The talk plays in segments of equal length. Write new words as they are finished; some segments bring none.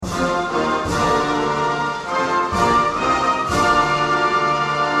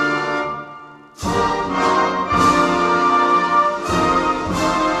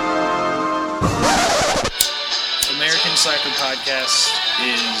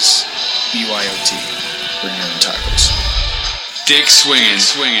is BYOT. Bring your own tacos. Dick swinging.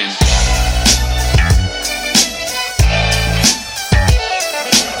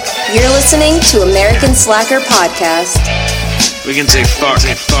 You're listening to American Slacker Podcast. We can say fuck.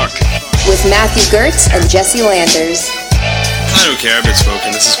 With Matthew Gertz and Jesse Landers. I don't care if it's spoken.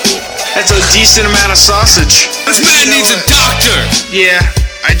 This is cool. That's a decent amount of sausage. This man needs a doctor! Yeah,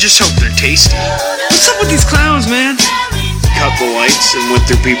 I just hope they're tasty. What's up with these clowns, man? Cut the lights and went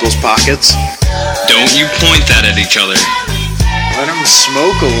through people's pockets. Don't you point that at each other. Let them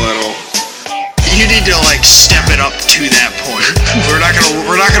smoke a little. You need to step it up to that point. We're not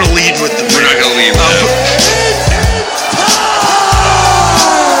gonna lead with the. We're not gonna lead with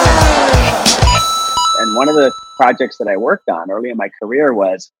And one of the projects that I worked on early in my career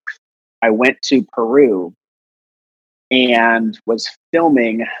was I went to Peru and was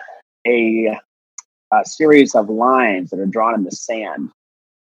filming a series of lines that are drawn in the sand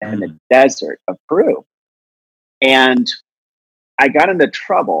in the desert of Peru. And I got into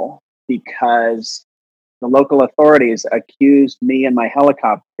trouble because the local authorities accused me and my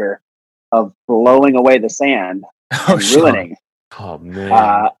helicopter of blowing away the sand and ruining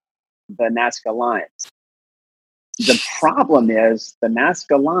the Nazca lines. The problem is the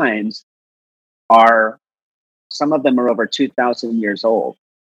Nazca lines some of them are over 2,000 years old.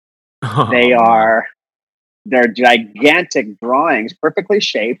 They're gigantic drawings, perfectly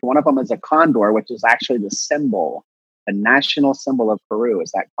shaped. One of them is a condor, which is actually the national symbol of Peru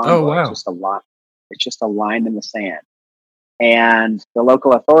is that condor. Oh, wow. It's just a line in the sand. And the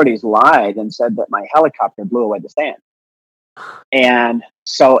local authorities lied and said that my helicopter blew away the sand. And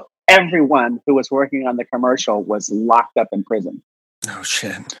so everyone who was working on the commercial was locked up in prison. Oh,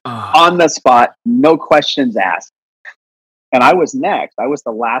 shit. On the spot, no questions asked. And I was next. I was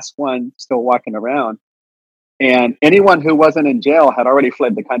the last one still walking around. And anyone who wasn't in jail had already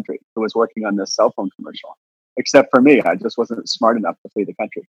fled the country who was working on this cell phone commercial. Except for me. I just wasn't smart enough to flee the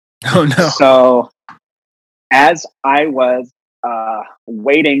country. Oh, no. So as I was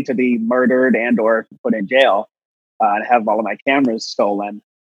waiting to be murdered and or put in jail and have all of my cameras stolen,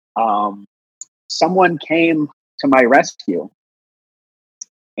 someone came to my rescue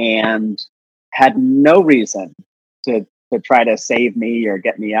and had no reason to try to save me or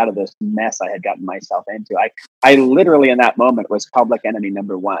get me out of this mess I had gotten myself into. I literally in that moment was public enemy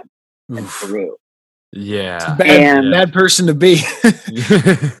number one in Peru. Yeah. Bad person to be.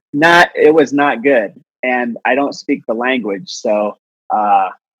 It was not good. And I don't speak the language, so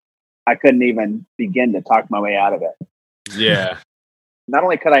I couldn't even begin to talk my way out of it. Yeah. Not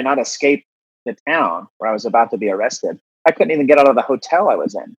only could I not escape the town where I was about to be arrested, I couldn't even get out of the hotel I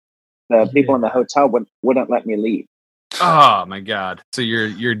was in. The people in the hotel wouldn't let me leave. Oh my God. So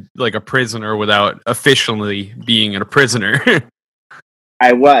you're like a prisoner without officially being a prisoner.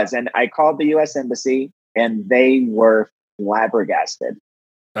 I was, and I called the U.S. Embassy, and they were flabbergasted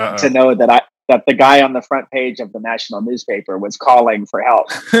to know that the guy on the front page of the national newspaper was calling for help.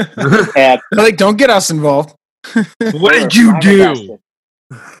 And they're don't get us involved. What did you do?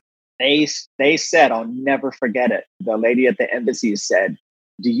 They said, I'll never forget it. The lady at the embassy said,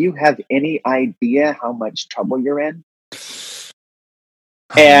 "Do you have any idea how much trouble you're in?"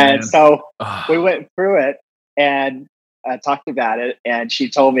 So we went through it and talked about it, and she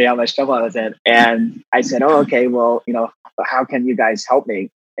told me how much trouble I was in. And I said, "Oh, okay, well, how can you guys help me?"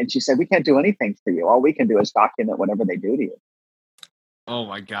 And she said, "We can't do anything for you. All we can do is document whatever they do to you." Oh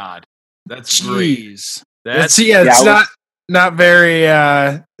my God. That's great. It's not very,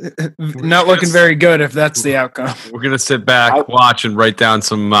 not looking very good if that's the outcome. We're going to sit back, watch, and write down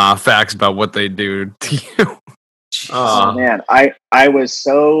some facts about what they do to you. Oh man, I was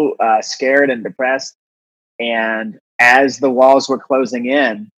so scared and depressed. And as the walls were closing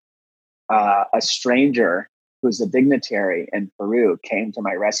in, a stranger who's a dignitary in Peru came to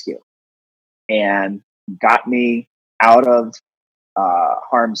my rescue and got me out of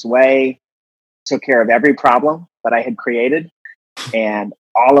harm's way, took care of every problem that I had created. And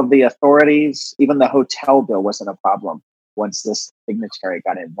all of the authorities, even the hotel bill wasn't a problem once this dignitary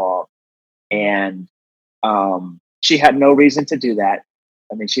got involved. And she had no reason to do that.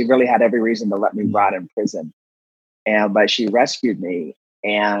 I mean, she really had every reason to let me rot in prison. But she rescued me.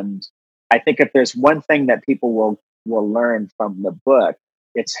 And I think if there's one thing that people will learn from the book,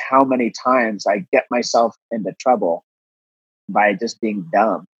 it's how many times I get myself into trouble by just being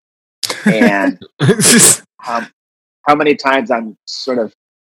dumb. And how many times I'm sort of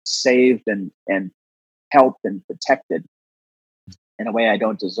saved and helped and protected in a way I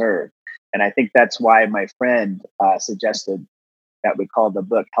don't deserve. And I think that's why my friend suggested that we call the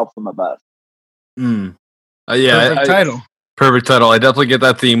book Help from Above. Perfect title. Perfect title. I definitely get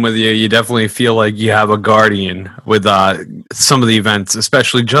that theme with you. You definitely feel like you have a guardian with some of the events,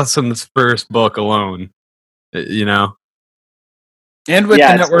 especially just in this first book alone. You know, and with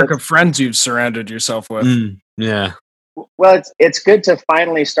the network of friends you've surrounded yourself with. Yeah. Well, it's good to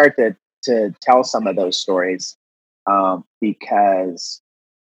finally start to tell some of those stories, because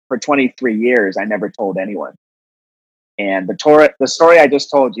for 23 years I never told anyone, and the story I just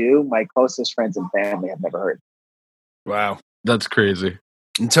told you, my closest friends and family have never heard. Wow, that's crazy.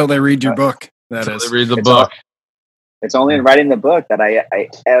 Until they read your book. That is, they read the book. It's only in writing the book that I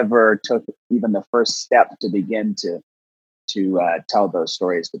ever took even the first step to begin to tell those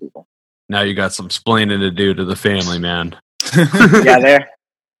stories to people. Now you got some splaining to do to the family, man. Yeah,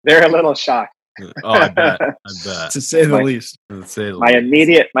 they're a little shocked. Oh, I bet. To say the least. My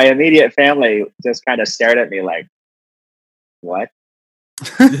immediate family just kind of stared at me like, "What?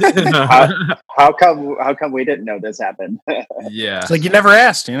 how come we didn't know this happened?" Yeah, it's like you never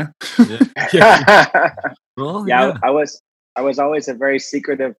asked, you know. Well, I was always a very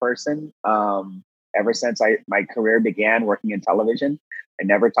secretive person. Ever since my career began working in television, I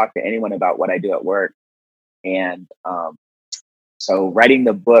never talked to anyone about what I do at work, and so writing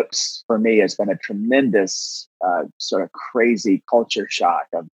the books for me has been a tremendous sort of crazy culture shock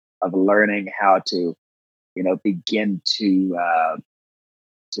of learning how to, begin to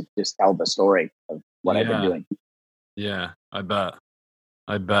just tell the story of what I've been doing. Yeah, I bet.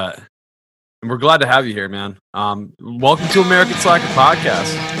 And we're glad to have you here, man. Welcome to American Slacker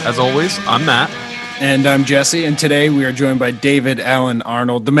Podcast. As always, I'm Matt. And I'm Jesse. And today we are joined by David Alan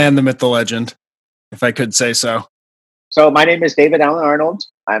Arnold, the man, the myth, the legend, if I could say so. So my name is David Alan Arnold.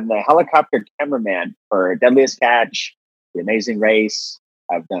 I'm the helicopter cameraman for Deadliest Catch, The Amazing Race.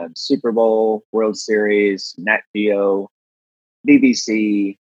 I've done Super Bowl, World Series, Nat Geo,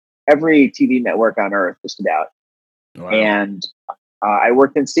 BBC, every TV network on earth, just about. Wow. And I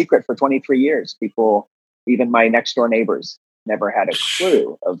worked in secret for 23 years. People, even my next door neighbors, never had a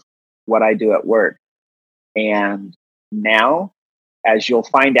clue of what I do at work. And now, as you'll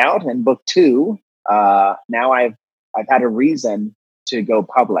find out in book 2, now I've had a reason to go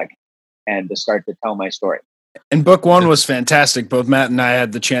public and to start to tell my story. And book 1 was fantastic. Both Matt and I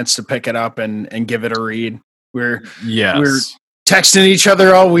had the chance to pick it up and give it a read. We're texting each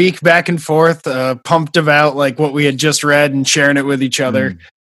other all week, back and forth, pumped about like what we had just read and sharing it with each other.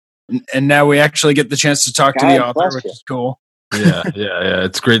 And now we actually get the chance to talk to the author, which is cool. Yeah.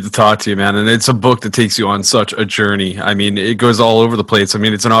 It's great to talk to you, man. And it's a book that takes you on such a journey. I mean, it goes all over the place. I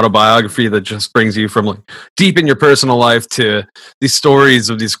mean, it's an autobiography that just brings you from like deep in your personal life to these stories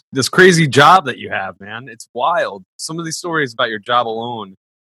of this crazy job that you have, man. It's wild. Some of these stories about your job alone,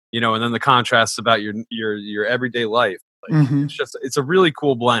 and then the contrasts about your everyday life. Like, it's a really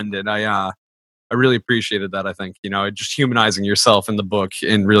cool blend, and I really appreciated that. I think just humanizing yourself in the book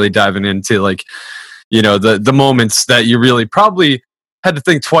and really diving into like the moments that you really probably had to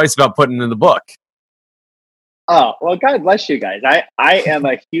think twice about putting in the book. Oh well, God bless you guys. I am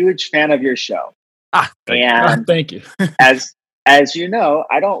a huge fan of your show. Thank you. as you know,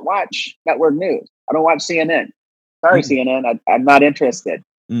 I don't watch network news. I don't watch CNN. Sorry, CNN. I'm not interested.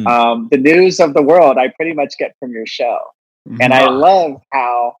 The news of the world I pretty much get from your show. And I love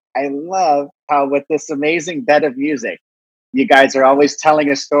how with this amazing bed of music, you guys are always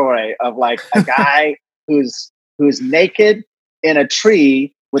telling a story of like a guy who's naked in a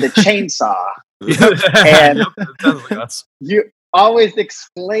tree with a chainsaw. And you always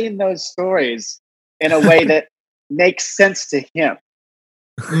explain those stories in a way that makes sense to him.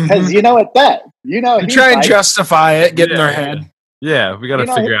 Because you know it does. You try and justify it, get in their head. Yeah, we got to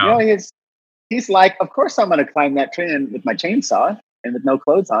figure out. He's like, of course I'm going to climb that tree with my chainsaw and with no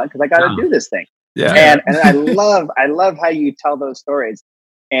clothes on because I got to do this thing. Yeah, and I love how you tell those stories,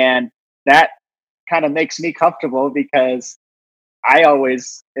 and that kind of makes me comfortable because I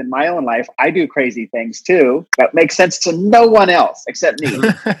always in my own life I do crazy things too that make sense to no one else except me.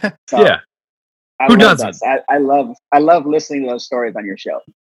 So yeah, who doesn't? I love listening to those stories on your show.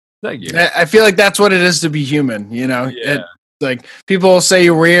 Thank you. I feel like that's what it is to be human. Like people will say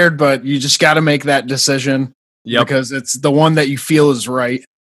you're weird, but you just got to make that decision because it's the one that you feel is right,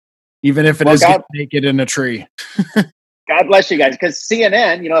 even if it is getting naked in a tree. God bless you guys, because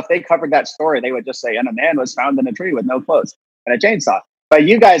CNN, if they covered that story, they would just say, "And a man was found in a tree with no clothes and a chainsaw." But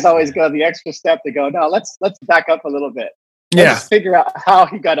you guys always go the extra step to go, "No, let's back up a little bit. Let's figure out how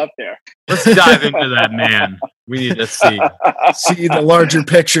he got up there. Let's dive into that man. We need to see the larger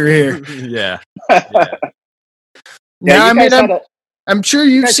picture here." Yeah. Now, I'm sure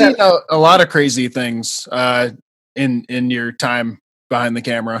you've seen a lot of crazy things in your time behind the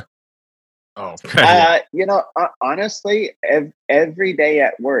camera. Oh, okay. Honestly, every day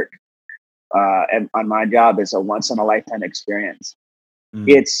at work, and on my job is a once in a lifetime experience.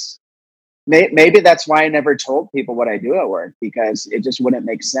 It's maybe that's why I never told people what I do at work, because it just wouldn't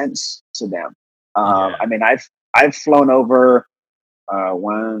make sense to them. I mean, I've flown over I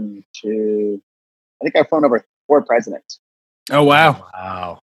think I've flown over 4 presidents. Oh wow!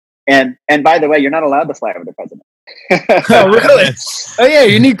 Wow! And by the way, you're not allowed to fly over the president. Oh really? Oh yeah,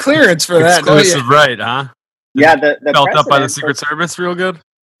 you need clearance for that. Exclusive right, huh? Yeah, the felt up by the Secret Service real good.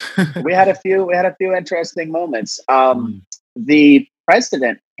 We had a few interesting moments. The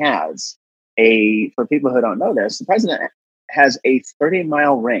president has for people who don't know this, the president has a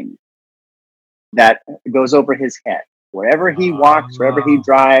 30-mile ring that goes over his head. Wherever he walks, wherever he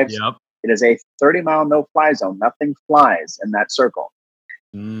drives, it is a 30-mile no-fly zone. Nothing flies in that circle.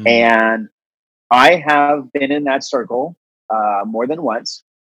 And I have been in that circle more than once.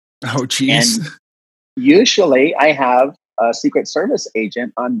 Oh, geez. And usually I have a Secret Service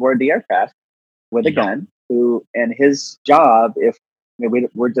agent on board the aircraft with a gun and his job,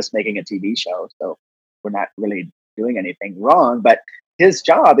 we're just making a TV show, so we're not really doing anything wrong, but his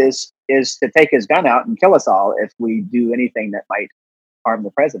job is to take his gun out and kill us all if we do anything that might harm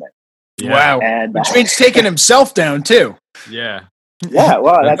the president. Wow. Which means taking himself down too. Yeah. Yeah,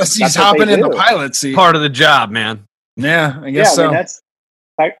 well, that's he's hopping in the pilot seat. Part of the job, man. Yeah, I guess so. I mean, that's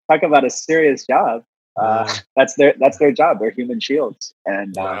talk about a serious job. That's their job. They're human shields,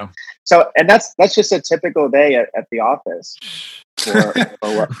 and that's just a typical day at the office.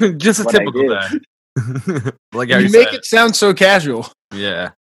 Just a typical day. Like you make it sound so casual. Yeah,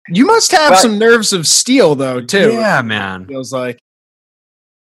 you must have some nerves of steel, though, too. Yeah, man. Feels like,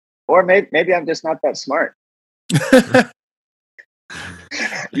 or maybe I'm just not that smart.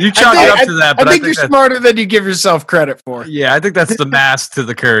 You chalk it up to that, but I think you're smarter than you give yourself credit for. Yeah, I think that's the mask to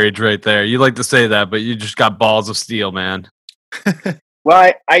the courage right there. You like to say that, but you just got balls of steel, man.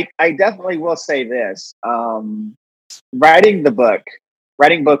 Well, I definitely will say this. Writing book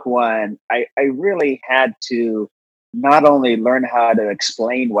 1, I really had to not only learn how to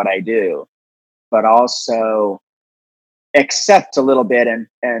explain what I do, but also accept a little bit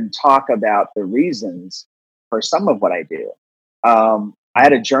and talk about the reasons for some of what I do. I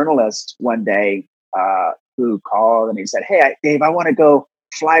had a journalist one day who called and he said, "Hey, Dave, I want to go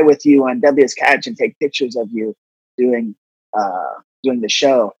fly with you on WS Catch and take pictures of you doing the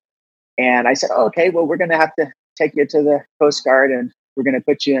show." And I said, "Okay, well, we're going to have to take you to the Coast Guard and we're going to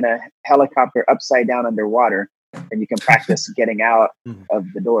put you in a helicopter upside down underwater and you can practice getting out of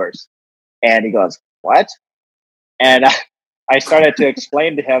the doors." And he goes, "What?" And I started to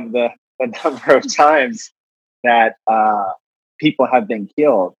explain to him the number of times that people have been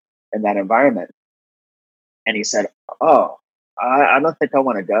killed in that environment. And he said, "Oh, I don't think I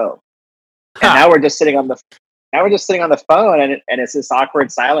want to go." And now we're just sitting on the phone and it's this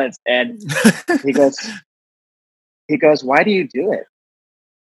awkward silence. And he goes, "Why do you do it?"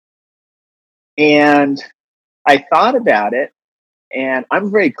 And I thought about it, and I'm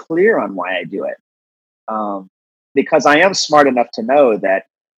very clear on why I do it. Because I am smart enough to know that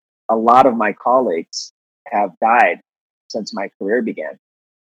a lot of my colleagues have died since my career began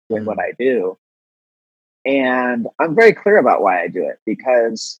doing what I do. And I'm very clear about why I do it,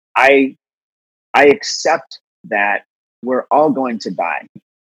 because I accept that we're all going to die.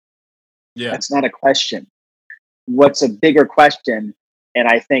 Yeah. That's not a question. What's a bigger question, and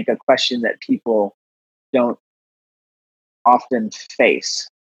I think a question that people don't often face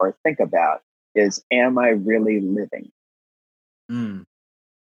or think about, is, am I really living?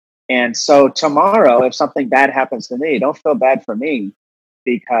 And so tomorrow, if something bad happens to me, don't feel bad for me,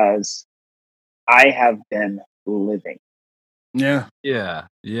 because I have been living. Yeah. Yeah.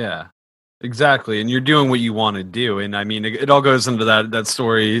 Yeah. Exactly. And you're doing what you want to do. And I mean, it all goes into that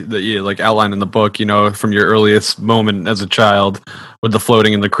story that you like outlined in the book, you know, from your earliest moment as a child with the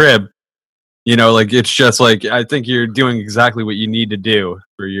floating in the crib. You know, like, it's just like, I think you're doing exactly what you need to do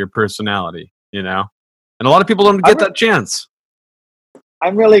for your personality, you know? And a lot of people don't get that chance.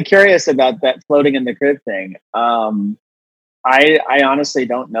 I'm really curious about that floating in the crib thing. I honestly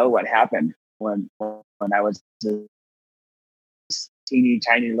don't know what happened when I was a teeny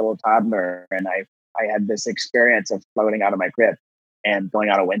tiny little toddler, and I had this experience of floating out of my crib and going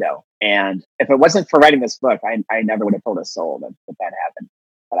out a window. And if it wasn't for writing this book, I never would have told a soul that happened.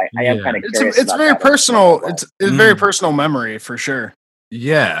 But I am kind of curious. It's very personal. It's a very personal memory for sure.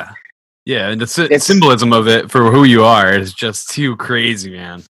 Yeah. Yeah, and the symbolism of it for who you are is just too crazy,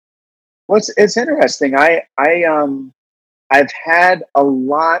 man. Well, it's interesting. I've had a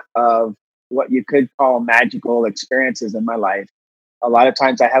lot of what you could call magical experiences in my life, a lot of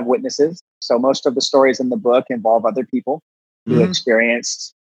times I have witnesses. So most of the stories in the book involve other people who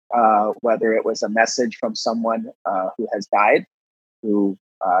experienced, whether it was a message from someone who has died, who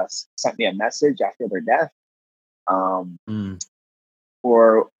sent me a message after their death,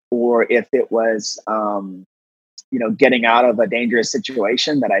 or if it was, getting out of a dangerous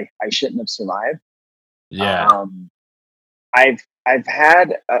situation that I shouldn't have survived. Yeah. I've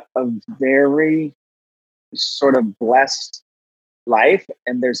had a very sort of blessed life,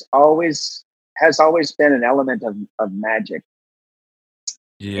 and has always been an element of magic.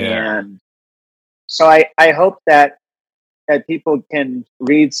 Yeah. And so I hope that people can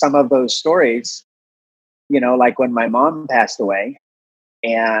read some of those stories, like when my mom passed away,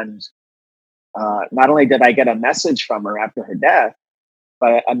 and not only did I get a message from her after her death,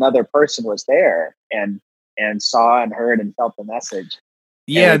 but another person was there and saw and heard and felt the message.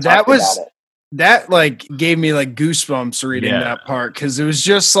 Yeah, that like gave me like goosebumps reading that part, because it was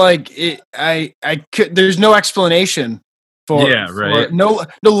just like I could, there's no explanation for no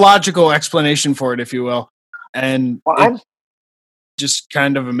logical explanation for it, if you will, and I'm just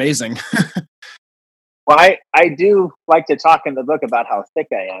kind of amazing. Well, I do like to talk in the book about how thick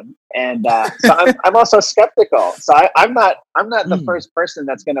I am, and so I'm also skeptical. So I'm not the first person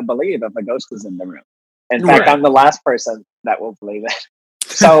that's going to believe if a ghost is in the room. In fact, I'm the last person that will believe it.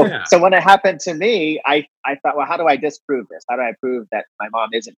 So so when it happened to me, I thought, well, how do I disprove this? How do I prove that my mom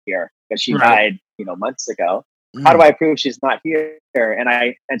isn't here because she died, months ago? How do I prove she's not here?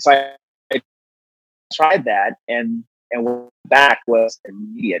 And so I tried that, and back was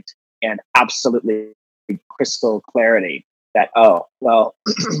immediate and absolutely crystal clarity that, oh, well,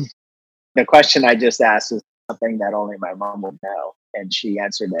 the question I just asked is something that only my mom will know. And she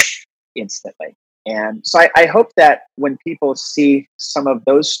answered it instantly. And so I hope that when people see some of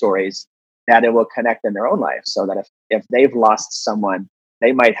those stories, that it will connect in their own life, so that if they've lost someone,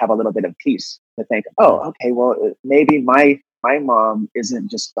 they might have a little bit of peace to think, oh, okay, well, maybe my mom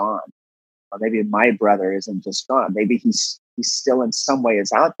isn't just gone. Or maybe my brother isn't just gone. Maybe he's still in some way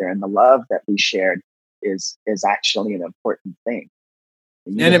is out there. And the love that we shared is actually an important thing.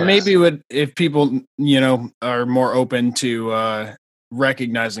 And it maybe would, if people, are more open to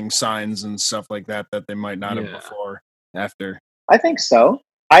recognizing signs and stuff like that they might not have before, after. I think so.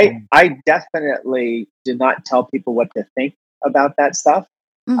 I definitely do not tell people what to think about that stuff.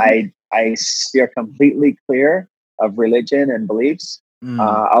 I steer completely clear of religion and beliefs.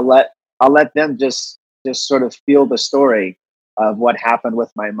 I'll let them just sort of feel the story of what happened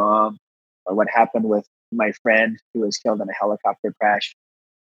with my mom, or what happened with my friend who was killed in a helicopter crash.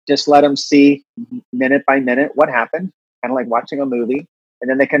 Just let them see minute by minute what happened, kind of like watching a movie, and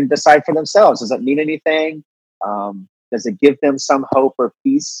then they can decide for themselves. Does it mean anything? Does it give them some hope or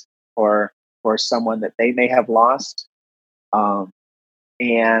peace for someone that they may have lost?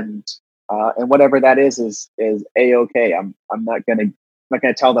 And whatever that is A-okay. I'm not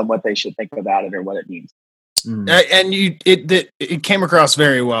gonna tell them what they should think about it or what it means. And it came across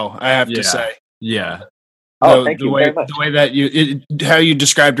very well, I have to say. Yeah. Thank you very much. The way that how you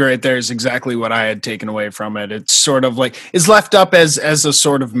described it right there is exactly what I had taken away from it. It's sort of like, it's left up as a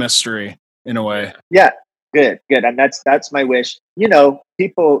sort of mystery in a way. Yeah. Good. And that's my wish.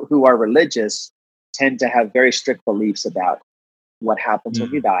 People who are religious tend to have very strict beliefs about what happens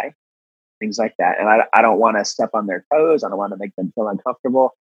when you die, things like that. And I don't want to step on their toes. I don't want to make them feel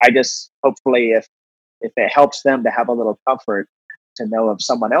uncomfortable. I just, hopefully, if it helps them to have a little comfort to know of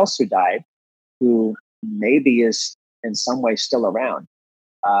someone else who died, who maybe is in some way still around,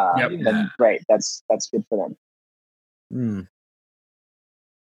 then great. That's good for them.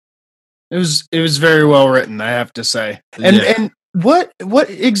 It was very well written, I have to say. And what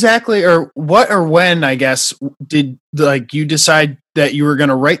exactly, or when, I guess, did you decide that you were going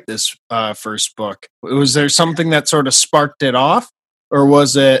to write this first book? Was there something that sort of sparked it off, or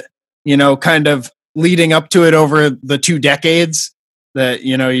was it, kind of leading up to it over the 2 decades that,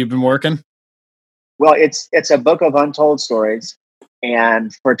 you've been working? Well, it's a book of untold stories.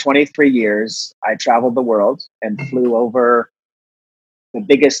 And for 23 years, I traveled the world and flew over the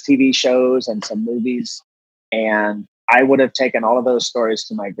biggest TV shows and some movies. And I would have taken all of those stories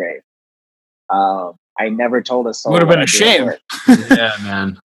to my grave. I never told a soul. Would have been a shame. Yeah,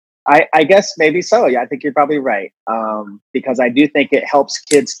 man. I guess maybe so. Yeah, I think you're probably right. Because I do think it helps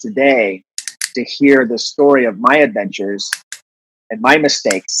kids today to hear the story of my adventures and my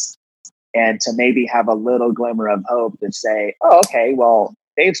mistakes, and to maybe have a little glimmer of hope to say, oh, okay, well,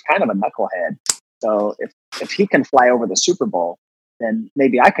 Dave's kind of a knucklehead. So if he can fly over the Super Bowl, then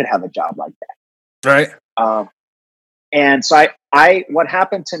maybe I could have a job like that. Right. And so I what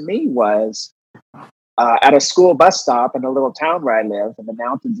happened to me was, at a school bus stop in a little town where I live in the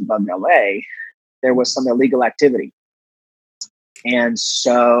mountains above LA, there was some illegal activity. And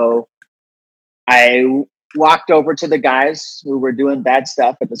so I walked over to the guys who were doing bad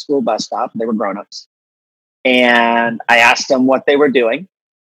stuff at the school bus stop. They were grown-ups. And I asked them what they were doing.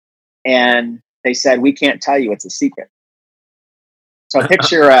 And they said, we can't tell you, it's a secret. So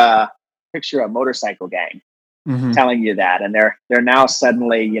picture a motorcycle gang telling you that. And they're now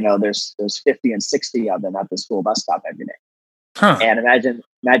suddenly, there's 50 and 60 of them at the school bus stop every day. Huh. And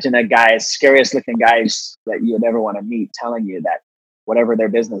imagine a guy, scariest looking guys that you would ever want to meet, telling you that whatever their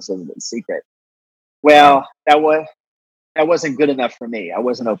business is a secret. Well, that wasn't good enough for me. I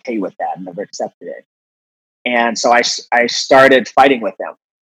wasn't okay with that. I never accepted it. And so I started fighting with them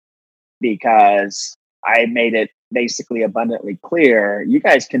because I made it basically abundantly clear, you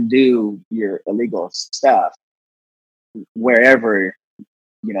guys can do your illegal stuff wherever,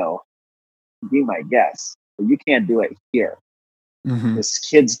 be my guest, but you can't do it here. This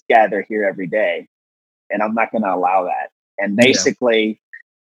kids gather here every day, and I'm not going to allow that. And basically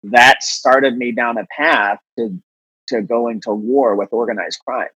that started me down a path to going to war with organized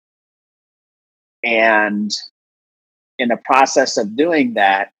crime. And in the process of doing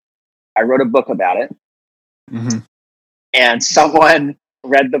that, I wrote a book about it. And someone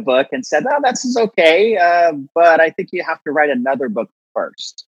read the book and said, "Oh, that's okay, but I think you have to write another book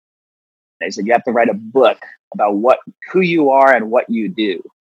first." They said, "You have to write a book about who you are and what you do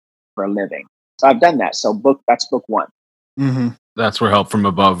for a living." So I've done that. So that's book one. That's where Help from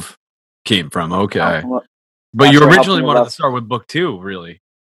Above came from. Okay. But you originally wanted to start with book two, really?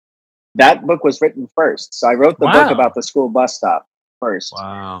 That book was written first. So I wrote the book about the school bus stop first.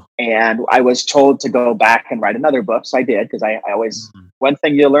 Wow. And I was told to go back and write another book. So I did, because I always, one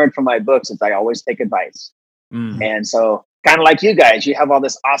thing you learn from my books is I always take advice. And so kind of like you guys, you have all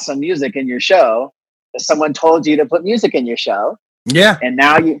this awesome music in your show. Someone told you to put music in your show. Yeah. And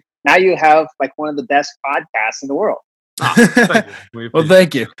now you have like one of the best podcasts in the world. Well,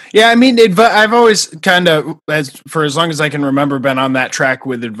 thank you. Yeah, I mean, I've always kind of, for as long as I can remember, been on that track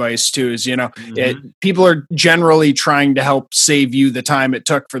with advice too. Is people are generally trying to help save you the time it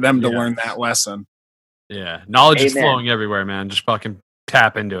took for them to learn that lesson. Yeah, knowledge is flowing everywhere, man. Just fucking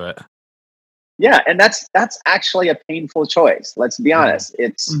tap into it. Yeah, and that's actually a painful choice. Let's be honest.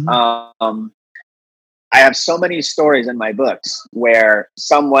 It's I have so many stories in my books where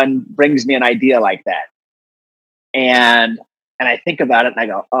someone brings me an idea like that. And I think about it and I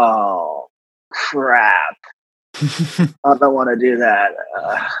go, oh, crap. I don't want to do that.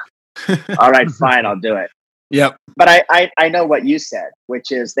 All right, fine, I'll do it. Yep. But I know what you said,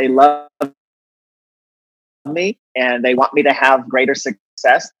 which is they love me and they want me to have greater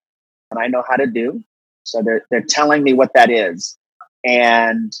success than I know how to do. So they're telling me what that is.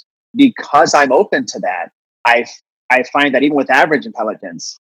 And because I'm open to that, I find that even with average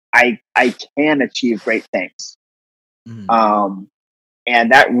intelligence, I can achieve great things.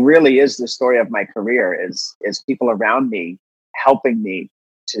 And that really is the story of my career is people around me helping me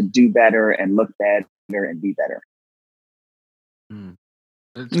to do better and look better and be better.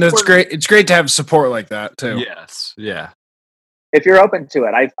 That's great. It's great to have support like that too. Yes. Yeah. If you're open to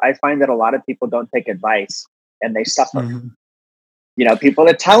it, I find that a lot of people don't take advice and they suffer. People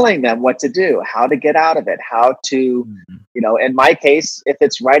are telling them what to do, how to get out of it, how to, in my case, if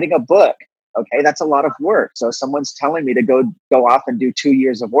it's writing a book, okay, that's a lot of work. So someone's telling me to go off and do 2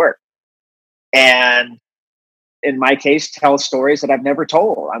 years of work. And in my case, tell stories that I've never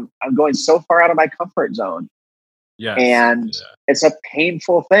told. I'm going so far out of my comfort zone. Yeah. And it's a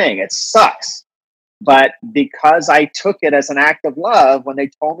painful thing. It sucks. But because I took it as an act of love, when they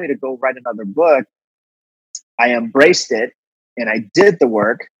told me to go write another book, I embraced it and I did the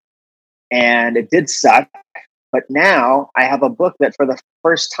work, and it did suck. But now I have a book that for the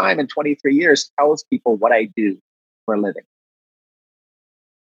first time in 23 years tells people what I do for a living.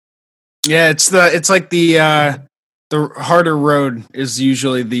 Yeah, it's like the harder road is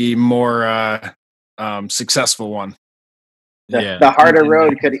usually the more successful one. The harder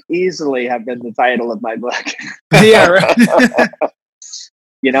road could easily have been the title of my book. Yeah, right.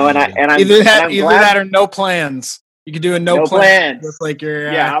 And I'm either that or No Plans. You could do a no plans. Just like you're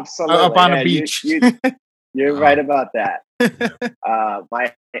absolutely up on a beach. You're right about that.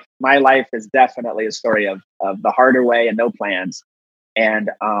 My life is definitely a story of the harder way and no plans.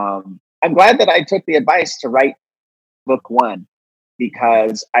 And I'm glad that I took the advice to write book one,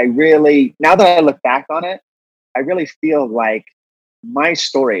 because now that I look back on it, I really feel like my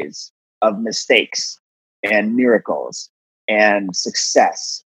stories of mistakes and miracles and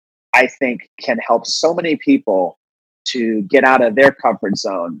success, I think, can help so many people to get out of their comfort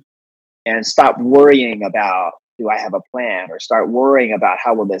zone and stop worrying about, do I have a plan, or start worrying about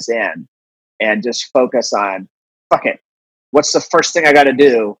how will this end, and just focus on, fuck it. What's the first thing I got to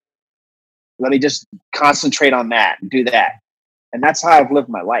do? Let me just concentrate on that and do that. And that's how I've lived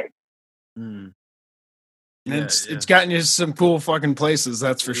my life. Mm. Yeah, it's gotten you some cool fucking places,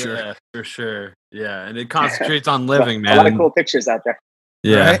 that's for sure. Yeah, for sure. Yeah, and it concentrates on living, man. A lot of cool pictures out there.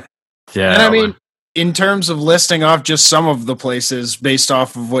 Yeah. Right? Yeah. And I mean, in terms of listing off just some of the places based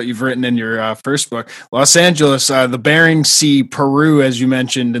off of what you've written in your first book, Los Angeles, the Bering Sea, Peru, as you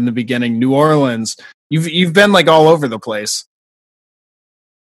mentioned in the beginning, New Orleans, you've been like all over the place.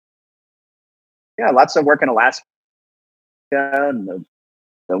 Yeah, lots of work in Alaska and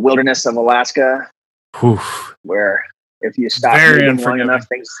the wilderness of Alaska, where if you stop moving long enough,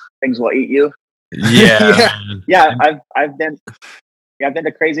 things will eat you. Yeah. yeah. I've been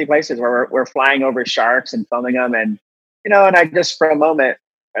to crazy places where we're flying over sharks and filming them, and and I just for a moment,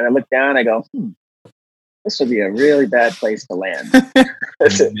 and I look down, I go, this would be a really bad place to land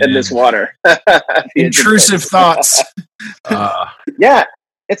in this water. Intrusive thoughts. Yeah,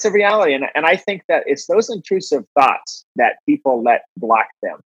 it's a reality, and I think that it's those intrusive thoughts that people let block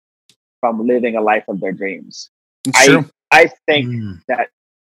them from living a life of their dreams. I think that,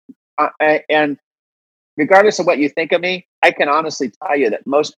 and regardless of what you think of me, I can honestly tell you that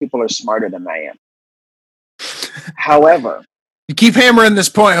most people are smarter than I am. However, you keep hammering this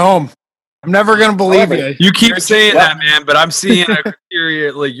point home. I'm never going to believe you. You keep saying that, man, but I'm seeing a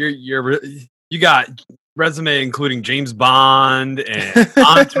criteria, like you got resume including James Bond and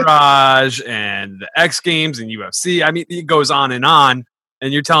Entourage and the X Games and UFC. I mean, it goes on, and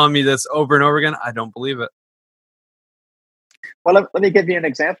you're telling me this over and over again. I don't believe it. Well, let me give you an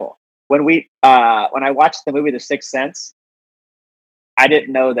example. When I watched the movie The Sixth Sense, I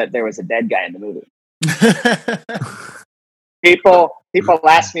didn't know that there was a dead guy in the movie. People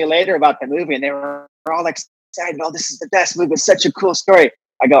asked me later about the movie, and they were all excited. Oh, this is the best movie! It's such a cool story.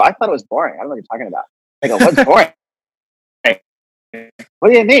 I go, I thought it was boring. I don't know what you're talking about. They go, what's boring? What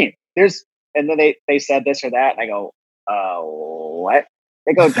do you mean? And then they said this or that, and I go, what?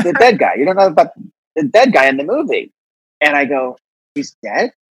 They go, the dead guy. You don't know about the dead guy in the movie? And I go, he's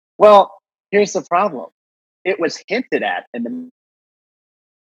dead? Well, here's the problem. It was hinted at in the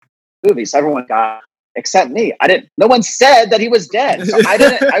movie, so everyone got, except me. No one said that he was dead. So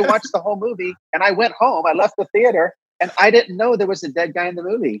I watched the whole movie, and I went home. I left the theater, and I didn't know there was a dead guy in the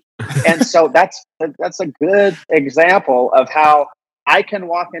movie. And so that's a good example of how I can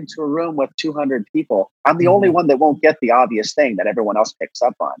walk into a room with 200 people. I'm the only one that won't get the obvious thing that everyone else picks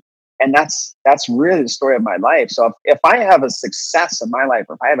up on. And that's really the story of my life. So if I have a success in my life,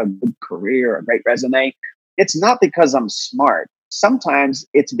 or if I have a good career, a great resume, it's not because I'm smart. Sometimes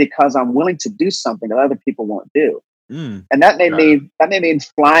it's because I'm willing to do something that other people won't do. And that may mean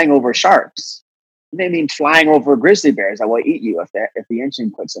flying over sharks. It may mean flying over grizzly bears that will eat you if the engine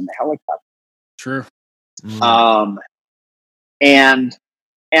quits in the helicopter. True.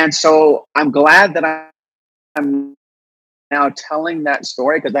 And so I'm glad that I'm now telling that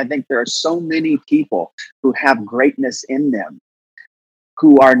story, because I think there are so many people who have greatness in them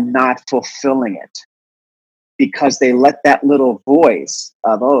who are not fulfilling it because they let that little voice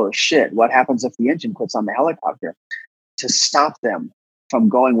of, oh shit, what happens if the engine quits on the helicopter, to stop them from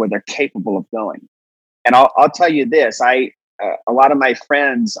going where they're capable of going. And I'll tell you this, a lot of my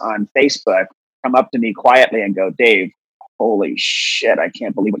friends on Facebook come up to me quietly and go, Dave, holy shit, I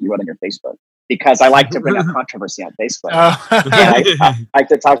can't believe what you wrote on your Facebook. Because I like to bring up controversy on Facebook. I like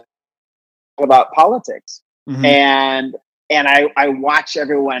to talk about politics. And I watch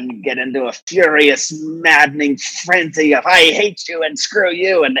everyone get into a furious, maddening frenzy of, I hate you and screw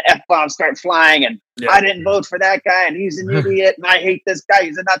you, and the F-bombs start flying, and I didn't vote for that guy, and he's an idiot, and I hate this guy,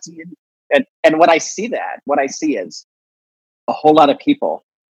 he's a Nazi. And what I see is a whole lot of people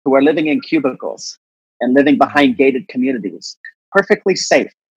who are living in cubicles and living behind gated communities, perfectly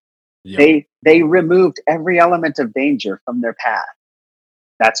safe. Yep. They removed every element of danger from their path.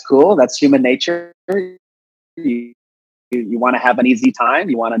 That's cool. That's human nature. You want to have an easy time.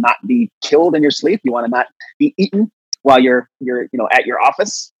 You want to not be killed in your sleep. You want to not be eaten while you're at your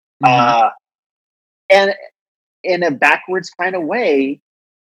office. And in a backwards kind of way,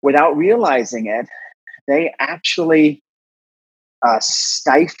 without realizing it, they actually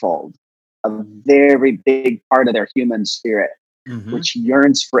stifled a very big part of their human spirit, which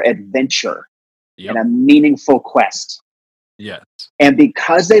yearns for adventure and a meaningful quest. Yes. And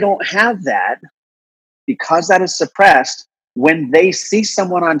because they don't have that, because that is suppressed, when they see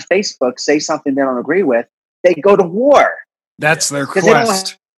someone on Facebook say something they don't agree with, they go to war. That's their quest. They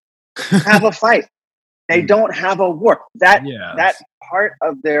don't have a fight. They don't have a war. That part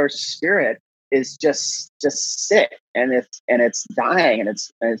of their spirit is just sick, and it's dying, and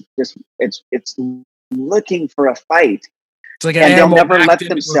it's looking for a fight. It's like and they'll never let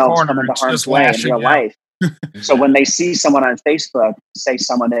themselves come into harm's way in real life. So when they see someone on Facebook say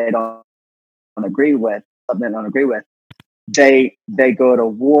someone they don't agree with, they go to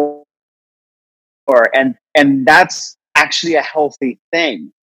war, and that's actually a healthy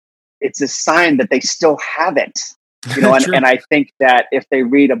thing. It's a sign that they still have it, you know. and I think that if they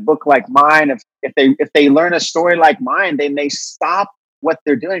read a book like mine, if they learn a story like mine, they may stop what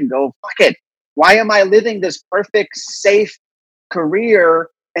they're doing and go, fuck it. Why am I living this perfect, safe career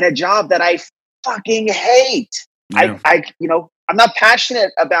in a job that I fucking hate? Yeah. I'm not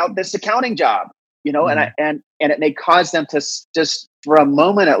passionate about this accounting job, you know, and it may cause them to just for a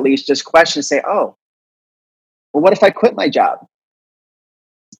moment, at least, just question, say, oh, well, what if I quit my job?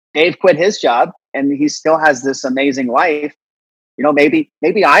 Dave quit his job and he still has this amazing life. You know, maybe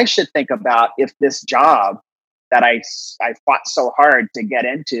I should think about if this job that I fought so hard to get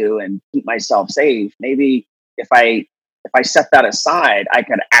into and keep myself safe, maybe if I set that aside, I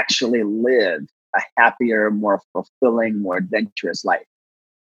could actually live a happier, more fulfilling, more adventurous life.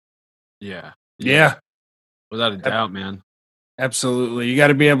 Yeah. Without a doubt, man. Absolutely. You got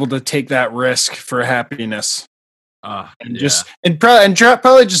to be able to take that risk for happiness. Probably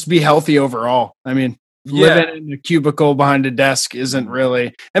just be healthy overall. I mean, living in a cubicle behind a desk isn't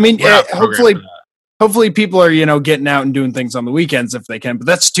really, I mean, hopefully people are, you know, getting out and doing things on the weekends if they can, but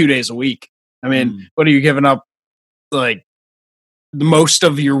that's 2 days a week. I mean, what are you giving up? Like the most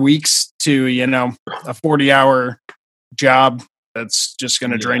of your weeks to, you know, a 40-hour job that's just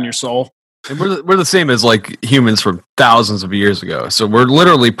going to drain your soul. And we're the same as like humans from thousands of years ago. So we're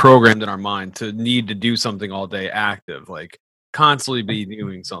literally programmed in our mind to need to do something all day, active, like constantly be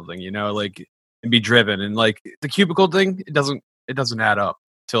doing something, you know, like and be driven. And like the cubicle thing, it doesn't add up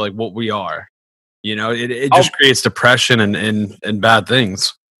to like what we are. You know, it just creates depression and bad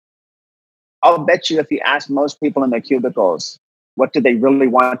things. I'll bet you if you ask most people in their cubicles, what do they really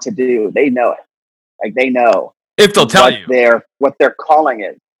want to do? They know it. Like they know if they'll tell you what their calling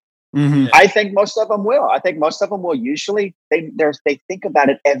is. Mm-hmm. I think most of them will. I think most of them will usually they think about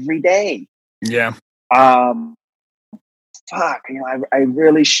it every day. Yeah. You know, I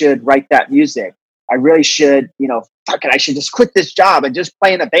really should write that music. I really should, you know, I should just quit this job and just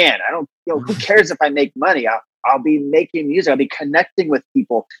play in a band. I don't, you know, who cares if I make money? I'll be making music. I'll be connecting with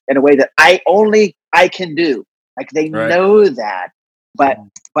people in a way that I can do. Like they know that, but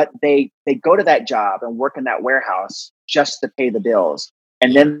they go to that job and work in that warehouse just to pay the bills.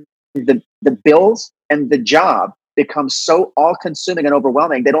 And then the bills and the job become so all consuming and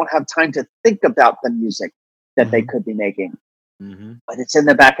overwhelming. They don't have time to think about the music that they could be making, but it's in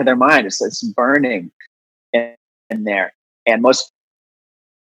the back of their mind. It's burning in there. And most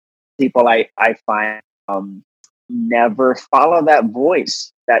people I find never follow that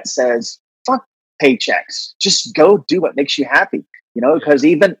voice that says, fuck paychecks, just go do what makes you happy, you know, because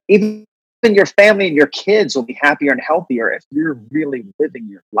even your family and your kids will be happier and healthier if you're really living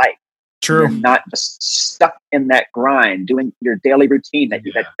your life. True. You're not just stuck in that grind, doing your daily routine that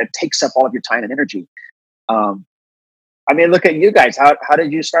takes up all of your time and energy. I mean, look at you guys. How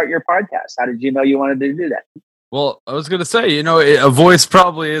did you start your podcast? How did you know you wanted to do that? Well, I was going to say, you know, a voice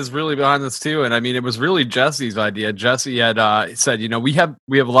probably is really behind this too. And I mean, it was really Jesse's idea. Jesse had said, you know, we have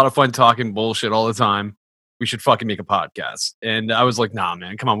a lot of fun talking bullshit all the time. We should fucking make a podcast. And I was like, nah,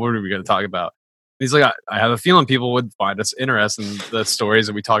 man, come on. What are we going to talk about? And he's like, I have a feeling people would find us interesting in the stories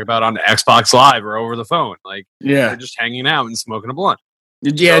that we talk about on Xbox Live or over the phone. Like, we're just hanging out and smoking a blunt.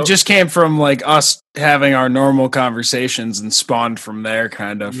 Yeah, it just came from like us having our normal conversations and spawned from there,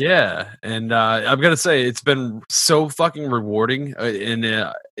 kind of. Yeah, and I'm gonna say it's been so fucking rewarding, and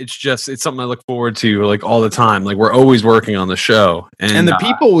it's something I look forward to like all the time. Like we're always working on the show, and the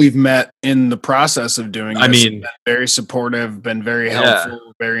people we've met in the process of doing this, I mean, have been very supportive, been very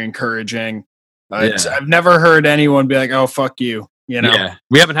helpful, very encouraging. I've never heard anyone be like, "Oh, fuck you," you know. Yeah,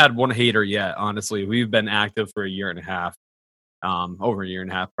 we haven't had one hater yet. Honestly, we've been active for a year and a half. Over a year and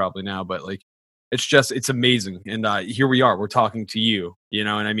a half probably now, but like it's amazing. And here we are, we're talking to you, you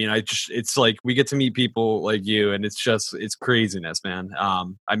know, and I mean, it's like we get to meet people like you, and it's craziness, man.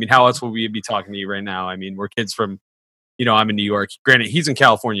 I mean, how else would we be talking to you right now? I mean, we're kids from, you know, I'm in New York, granted he's in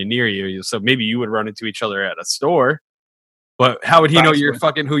California near you, so maybe you would run into each other at a store, but how would he know you're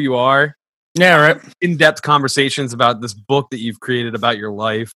fucking who you are? Yeah, right. In-depth conversations about this book that you've created about your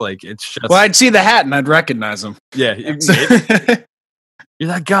life. Like it's just. Well, I'd see the hat and I'd recognize him. Yeah, you're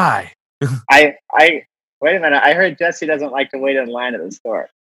that guy. I wait a minute. I heard Jesse doesn't like to wait in line at the store.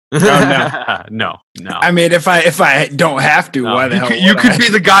 No. No. I mean, if I don't have to, why the hell? You could be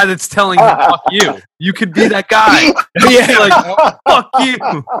the guy that's telling you fuck you. You could be that guy. Yeah, like fuck you.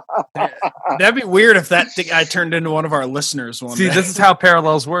 That'd be weird if that guy turned into one of our listeners one day. This is how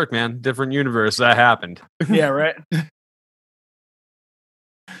parallels work, man. Different universe. That happened. Yeah, right.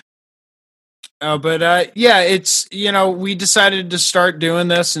 But it's, we decided to start doing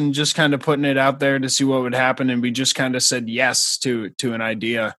this and just kind of putting it out there to see what would happen. And we just kind of said yes to an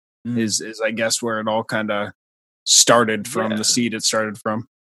idea is I guess where it all kind of started from, the seed it started from.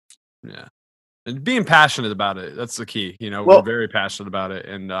 Yeah. And being passionate about it. That's the key. We're very passionate about it.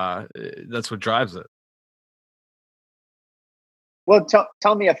 And that's what drives it. Well,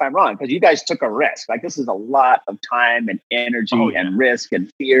 tell me if I'm wrong, because you guys took a risk. Like, this is a lot of time and energy and risk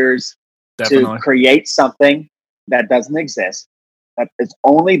and fears. Definitely. To create something that doesn't exist, that is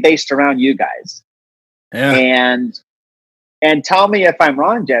only based around you guys. Yeah. And tell me if I'm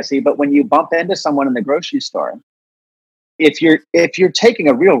wrong, Jesse, but when you bump into someone in the grocery store, if you're taking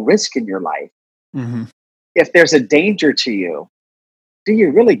a real risk in your life, if there's a danger to you, do you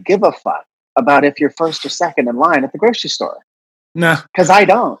really give a fuck about if you're first or second in line at the grocery store? No. Because I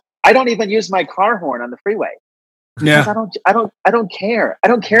don't even use my car horn on the freeway. Yeah. I don't care. I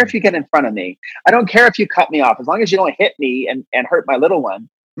don't care if you get in front of me. I don't care if you cut me off. As long as you don't hit me and hurt my little one,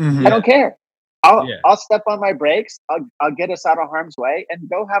 I don't care. I'll step on my brakes. I'll get us out of harm's way and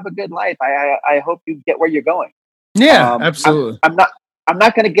go have a good life. I hope you get where you're going. Yeah, absolutely. I'm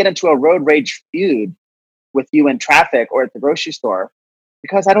not going to get into a road rage feud with you in traffic or at the grocery store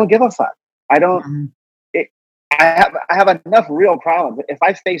because I don't give a fuck. I don't. I have enough real problems. If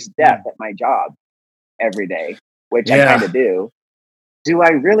I face death at my job every day, which I kind of do I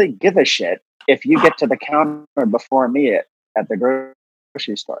really give a shit if you get to the counter before me at the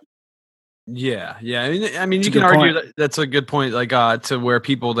grocery store? Yeah. I mean, you can argue that's a good point. Like, to where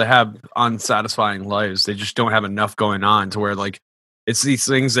people that have unsatisfying lives, they just don't have enough going on to where, like, it's these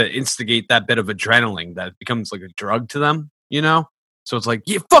things that instigate that bit of adrenaline that becomes like a drug to them, So it's like,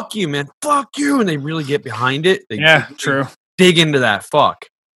 yeah, fuck you, man, fuck you, and they really get behind it. True. Dig into that fuck.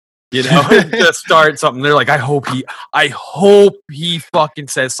 To start something. They're like, I hope he fucking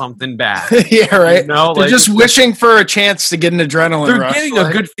says something bad. Yeah, right. They're just wishing for a chance to get an adrenaline rush. They're getting a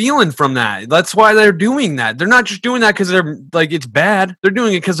good feeling from that. That's why they're doing that. They're not just doing that because they're like, it's bad. They're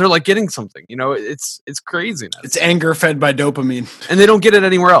doing it because they're like getting something. It's craziness. It's anger fed by dopamine. And they don't get it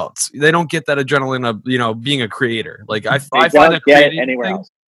anywhere else. They don't get that adrenaline of, being a creator. Like I find that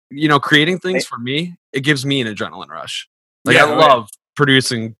creating things for me, it gives me an adrenaline rush. Like I love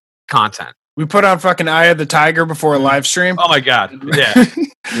producing content. We put on fucking Eye of the Tiger before a live stream. Oh my god, yeah,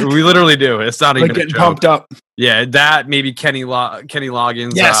 we literally do. It's not even getting pumped up. Yeah, that maybe Kenny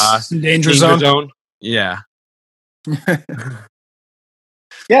Loggins. Yes, Danger Zone. Yeah,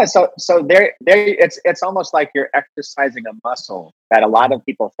 yeah. So there, it's almost like you're exercising a muscle that a lot of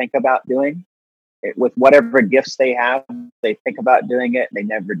people think about doing. With whatever gifts they have, they think about doing it, they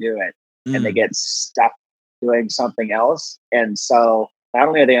never do it, and they get stuck doing something else, and so. Not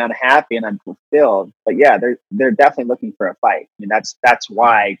only are they unhappy and unfulfilled, but they're definitely looking for a fight. I mean, that's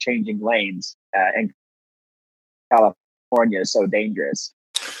why changing lanes in California is so dangerous,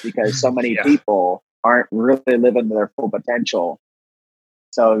 because so many people aren't really living to their full potential.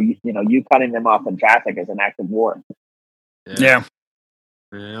 So you cutting them off in traffic is an act of war. Yeah.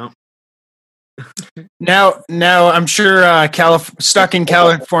 Now I'm sure stuck in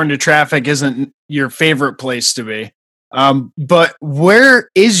California traffic isn't your favorite place to be. But where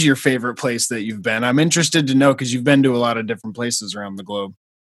is your favorite place that you've been? I'm interested to know because you've been to a lot of different places around the globe.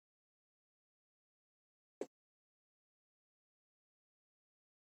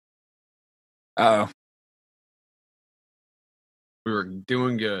 Uh-oh. We were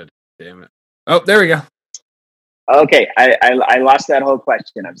doing good. Damn it. Oh, there we go. Okay, I lost that whole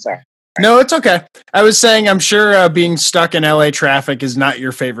question. I'm sorry. No, it's okay. I was saying I'm sure being stuck in LA traffic is not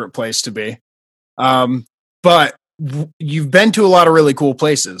your favorite place to be. But you've been to a lot of really cool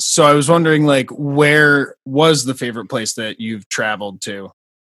places. So I was wondering, like, where was the favorite place that you've traveled to?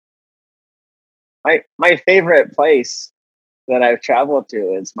 My favorite place that I've traveled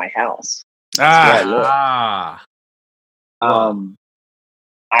to is my house. I've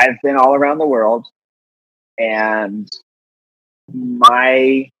been all around the world, and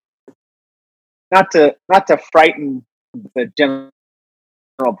not to frighten the general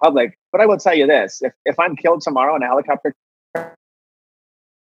public, but I will tell you this: if I'm killed tomorrow in a helicopter crash,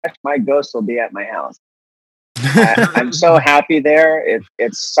 my ghost will be at my house. I'm so happy there.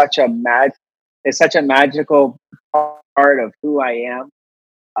 It's such a magical part of who I am,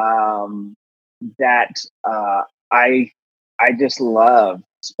 that I just love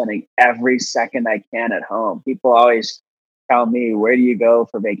spending every second I can at home. People always tell me, where do you go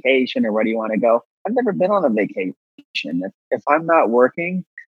for vacation or where do you want to go? I've never been on a vacation. If I'm not working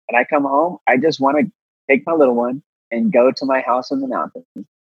and I come home, I just want to take my little one and go to my house in the mountains,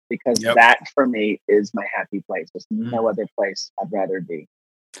 because that for me is my happy place. There's no other place I'd rather be.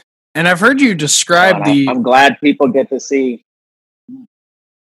 And I've heard you describe I'm glad people get to see.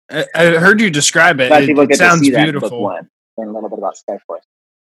 I heard you describe it. It sounds beautiful. Learn a little bit about Skyforest.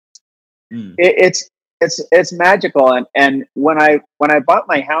 It's magical. And when I bought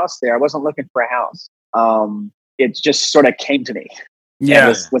my house there, I wasn't looking for a house. It just sort of came to me. Yeah,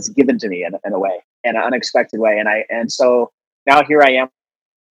 it was given to me in a way, in an unexpected way. And so now here I am,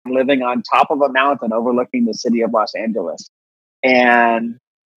 living on top of a mountain overlooking the city of Los Angeles. And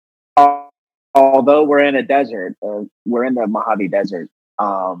although we're in a desert, we're in the Mojave Desert.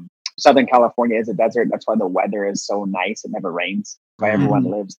 Southern California is a desert. That's why the weather is so nice. It never rains. Why everyone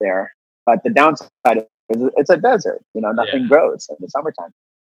lives there. But the downside is it's a desert. Nothing grows in the summertime,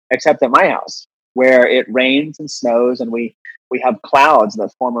 except at my house, where it rains and snows, and we have clouds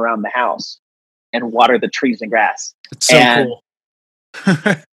that form around the house and water the trees and grass. It's so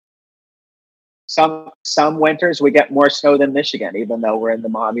cool. Some winters we get more snow than Michigan, even though we're in the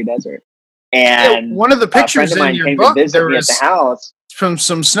Mojave Desert. And one of the pictures in your book, there was at the house from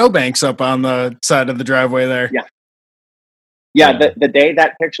some snowbanks up on the side of the driveway there. Yeah. The day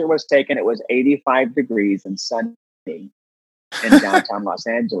that picture was taken, it was 85 degrees and sunny in downtown Los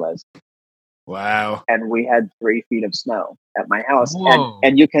Angeles. Wow. And we had 3 feet of snow at my house.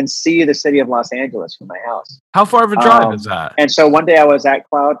 And you can see the city of Los Angeles from my house. How far of a drive is that? And so one day I was at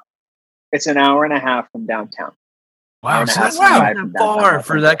Cloud. It's an hour and a half from downtown. Wow, so that's not that far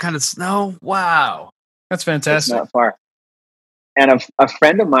for that kind of snow. Wow. That's fantastic. It's not far. And a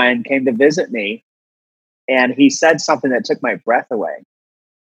friend of mine came to visit me, and he said something that took my breath away.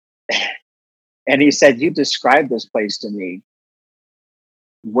 And he said, "You described this place to me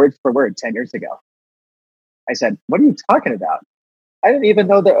word for word 10 years ago." I said, "What are you talking about? I didn't even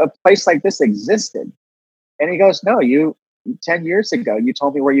know that a place like this existed." And he goes, "No, 10 years ago, you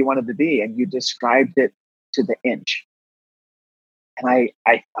told me where you wanted to be, and you described it to the inch." And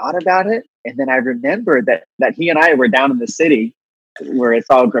I thought about it, and then I remembered that he and I were down in the city where it's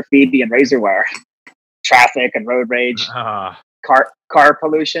all graffiti and razor wire, traffic and road rage, car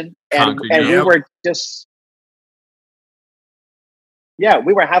pollution, and we were just,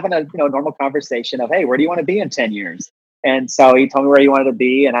 we were having a normal conversation of, hey, where do you want to be in 10 years? And so he told me where he wanted to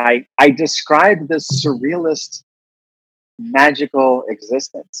be, and I described this surrealist, magical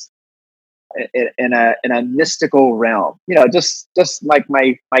existence in a mystical realm, just like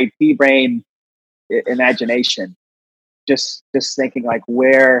my pea-brain imagination, just thinking like,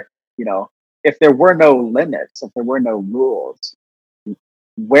 where, if there were no limits, if there were no rules,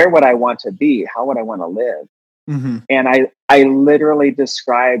 where would I want to be? How would I want to live? Mm-hmm. And I literally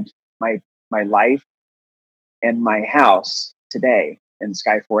described my life and my house today in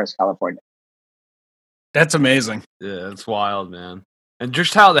Skyforest, California. That's amazing. Yeah, it's wild, man. And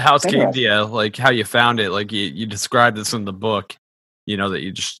just how the house came to you, like how you found it, like you described this in the book, that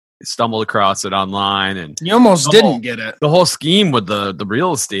you just stumbled across it online, and you almost didn't get it. The whole scheme with the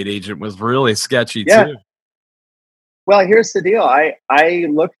real estate agent was really sketchy too. Well, here's the deal. I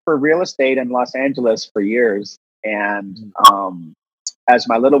looked for real estate in Los Angeles for years, and as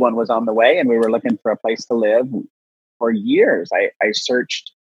my little one was on the way and we were looking for a place to live for years, I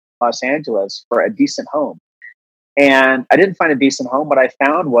searched Los Angeles for a decent home. And I didn't find a decent home. What I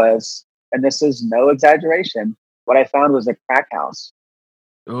found was, and this is no exaggeration, what I found was a crack house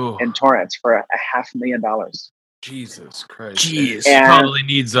in Torrance for $500,000. Jesus Christ. Jeez. And probably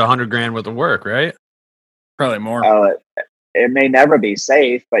needs $100,000 worth of work, right? Probably more. It may never be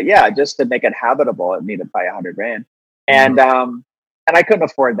safe, but just to make it habitable, it needed probably $100,000. And I couldn't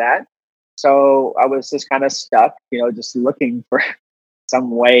afford that. So I was just kind of stuck, just looking for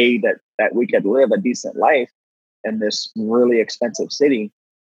some way that we could live a decent life in this really expensive city.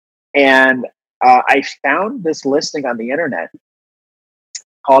 And I found this listing on the internet,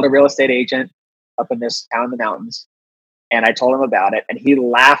 called a real estate agent up in this town in the mountains. And I told him about it, and he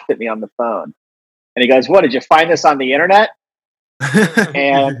laughed at me on the phone. And he goes, "What, did you find this on the internet?"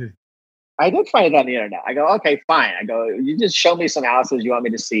 And I did find it on the internet. I go, "Okay, fine." I go, "You just show me some houses you want me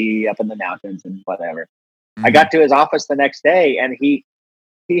to see up in the mountains and whatever." Mm-hmm. I got to his office the next day, and he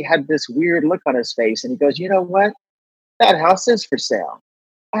had this weird look on his face, and he goes, "You know what? That house is for sale."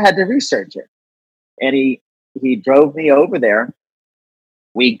 I had to research it. And he drove me over there.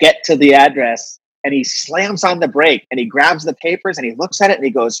 We get to the address, and he slams on the brake, and he grabs the papers, and he looks at it, and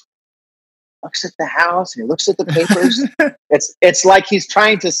he goes, looks at the house and he looks at the papers. It's like he's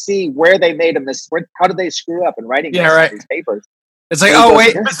trying to see where they made a mistake. How did they screw up in writing these papers? It's like, oh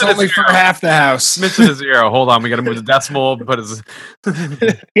wait, it's only for half the house. Missing a zero. Hold on, we got to move the decimal. But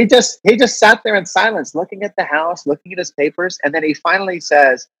he just sat there in silence, looking at the house, looking at his papers, and then he finally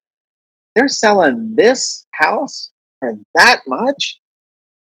says, "They're selling this house for that much,"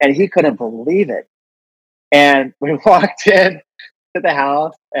 and he couldn't believe it. And we walked in to the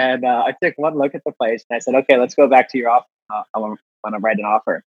house, and I took one look at the place, and I said, "Okay, let's go back to your office. I want to write an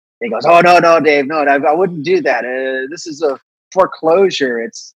offer." And he goes, "Oh no, Dave, no, I wouldn't do that. This is a foreclosure.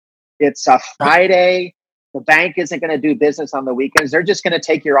 It's a Friday. The bank isn't going to do business on the weekends. They're just going to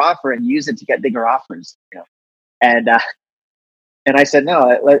take your offer and use it to get bigger offers." And I said,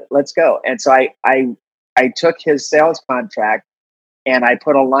 "No, let's go." And so I took his sales contract and I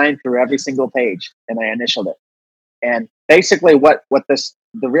put a line through every single page and I initialed it. And basically what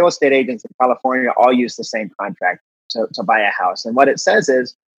the real estate agents in California all use the same contract to buy a house. And what it says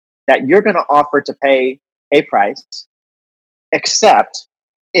is that you're going to offer to pay a price, except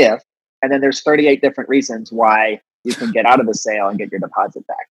if, and then there's 38 different reasons why you can get out of the sale and get your deposit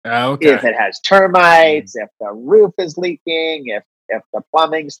back. Okay. If it has termites, if the roof is leaking, if the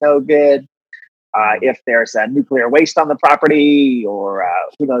plumbing's no good, if there's a nuclear waste on the property, or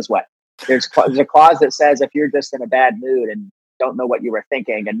who knows what. There's a clause that says if you're just in a bad mood and don't know what you were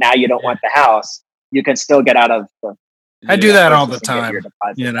thinking and now you don't want the house, you can still get out of the... I do that all the time,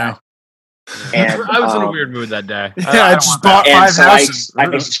 you know. And, I was in a weird mood that day. I just bought 5 houses.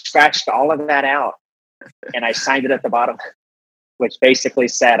 I scratched all of that out and I signed it at the bottom, which basically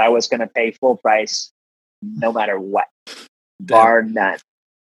said I was going to pay full price no matter what, bar none.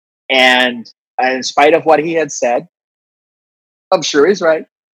 And in spite of what he had said, I'm sure he's right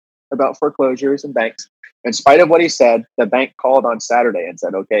about foreclosures and banks. In spite of what he said, the bank called on Saturday and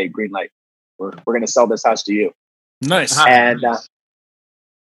said, "Okay, green light. We're going to sell this house to you." Nice.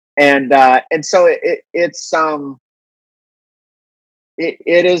 And so it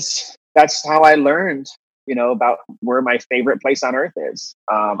is. That's how I learned, about where my favorite place on earth is.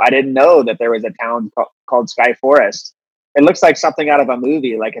 I didn't know that there was a town called Sky Forest. It looks like something out of a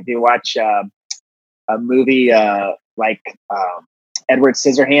movie. Like if you watch a movie like Edward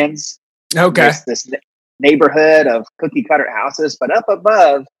Scissorhands. Okay. There's this neighborhood of cookie cutter houses, but up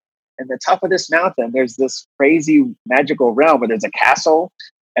above, in the top of this mountain, there's this crazy magical realm where there's a castle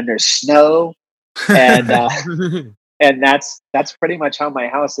and there's snow, and and that's pretty much how my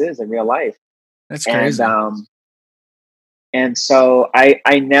house is in real life. That's crazy. And so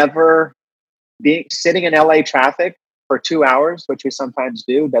I never sitting in LA traffic for 2 hours, which we sometimes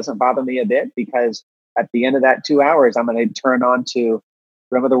do, doesn't bother me a bit, because at the end of that 2 hours, I'm going to turn on to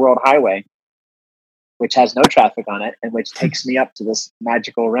Rim of the World Highway, which has no traffic on it, and which takes me up to this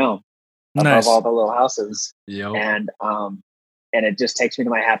magical realm above all the little houses. Yep. And it just takes me to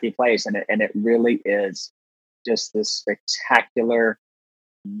my happy place. And it really is just this spectacular,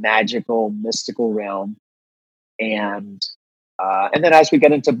 magical, mystical realm. And then as we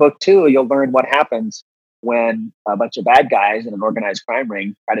get into book 2, you'll learn what happens when a bunch of bad guys in an organized crime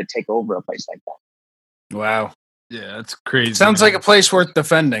ring try to take over a place like that. Wow. Yeah, that's crazy. Sounds like a place worth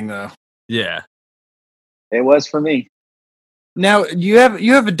defending, though. Yeah. It was for me. Now, you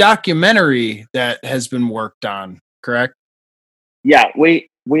have a documentary that has been worked on, correct? Yeah, we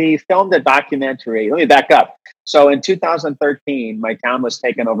filmed a documentary. Let me back up. So in 2013, my town was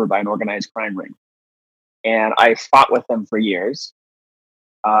taken over by an organized crime ring. And I fought with them for years.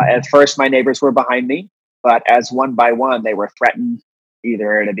 At first, my neighbors were behind me, but as one by one, they were threatened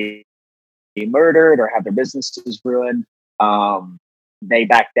either to be murdered or have their businesses ruined. They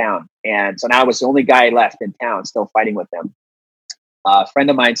backed down. And so now I was the only guy left in town still fighting with them. A friend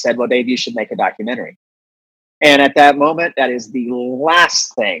of mine said, "Well, Dave, you should make a documentary." And at that moment, that is the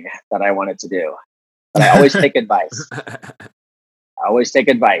last thing that I wanted to do. But I always take advice. I always take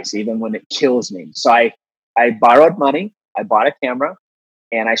advice, even when it kills me. So I borrowed money, I bought a camera,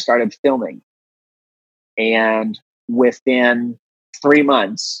 and I started filming. And within 3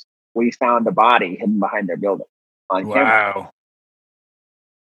 months, we found a body hidden behind their building on camera. Wow.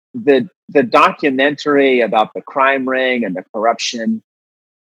 The documentary about the crime ring and the corruption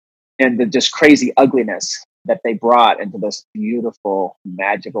and the just crazy ugliness that they brought into this beautiful,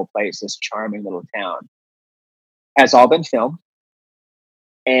 magical place, this charming little town, has all been filmed.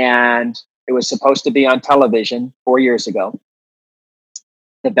 And it was supposed to be on television 4 years ago.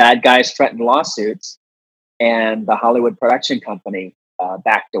 The bad guys threatened lawsuits, and the Hollywood production company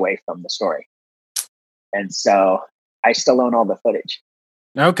backed away from the story. And so I still own all the footage.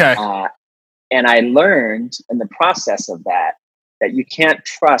 Okay. And I learned in the process of that that you can't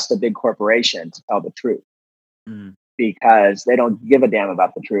trust a big corporation to tell the truth because they don't give a damn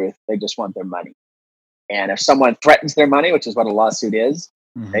about the truth. They just want their money. And if someone threatens their money, which is what a lawsuit is,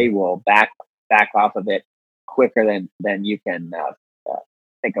 they will back off of it quicker than you can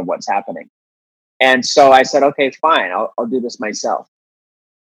think of what's happening. And so I said, okay, fine, I'll do this myself.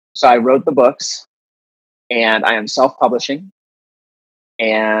 So I wrote the books, and I am self-publishing.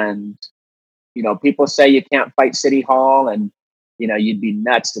 And, people say you can't fight City Hall and, you'd be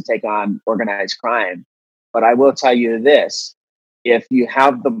nuts to take on organized crime. But I will tell you this, if you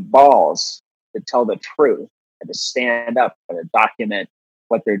have the balls to tell the truth and to stand up and to document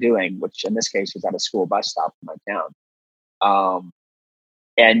what they're doing, which in this case was at a school bus stop in my town,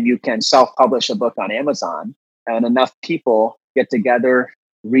 and you can self-publish a book on Amazon, and enough people get together,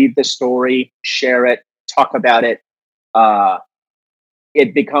 read the story, share it, talk about it,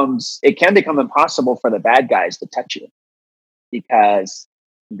 it can become impossible for the bad guys to touch you, because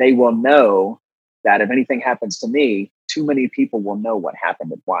they will know that if anything happens to me, too many people will know what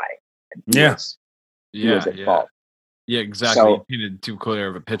happened and why. And who was at fault. Yeah, exactly. So, you painted too clear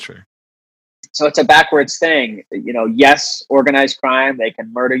of a picture. So it's a backwards thing. Yes, organized crime, they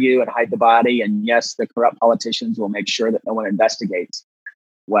can murder you and hide the body. And yes, the corrupt politicians will make sure that no one investigates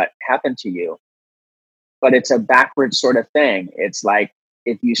what happened to you. But it's a backwards sort of thing. It's like,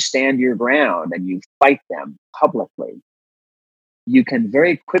 if you stand your ground and you fight them publicly, you can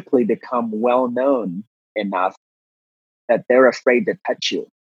very quickly become well known enough that they're afraid to touch you.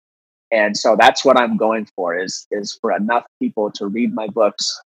 And so that's what I'm going for is for enough people to read my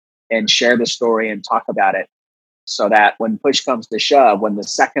books and share the story and talk about it, so that when push comes to shove, when the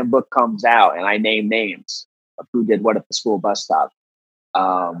second book comes out and I name names of who did what at the school bus stop,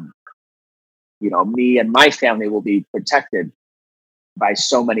 me and my family will be protected by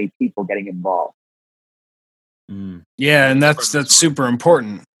so many people getting involved. Yeah, and that's super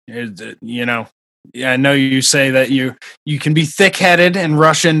important. I know you say that you can be thick-headed and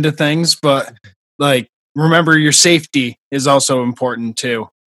rush into things, but remember your safety is also important too,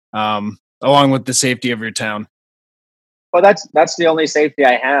 along with the safety of your town. Well, that's the only safety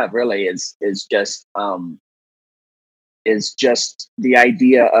I have, really, is just the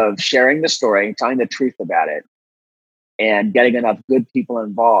idea of sharing the story, telling the truth about it, and getting enough good people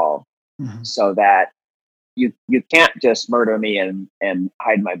involved so that you can't just murder me and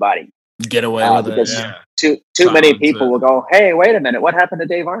hide my body. Get away with it. Because too many people will go, hey, wait a minute, what happened to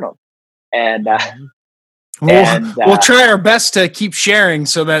Dave Arnold? And we'll try our best to keep sharing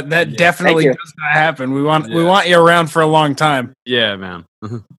so that definitely does not happen. We want you around for a long time. Yeah, man.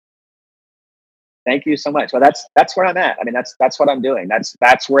 Thank you so much. Well, that's where I'm at. I mean, that's what I'm doing.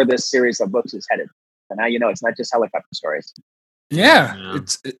 That's where this series of books is headed. And now it's not just helicopter stories. Yeah.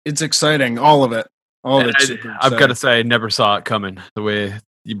 It's exciting. All of it. I've got to say, I never saw it coming. The way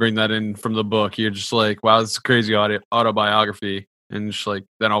you bring that in from the book, you're just like, wow, this is a crazy autobiography. And just like,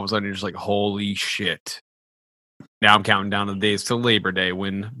 then all of a sudden you're just like, holy shit. Now I'm counting down the days till Labor Day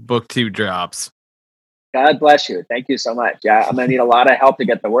when book 2 drops. God bless you. Thank you so much. Yeah, I'm going to need a lot of help to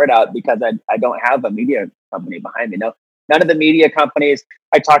get the word out because I don't have a media company behind me. No, none of the media companies.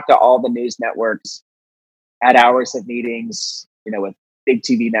 I talked to all the news networks, had hours of meetings, with big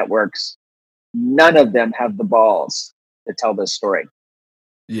TV networks. None of them have the balls to tell this story.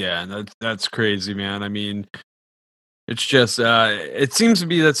 Yeah, that's crazy, man. I mean, it's just, it seems to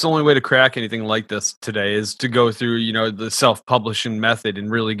be that's the only way to crack anything like this today is to go through, the self-publishing method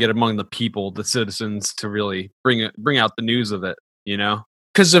and really get among the people, the citizens, to really bring out the news of it,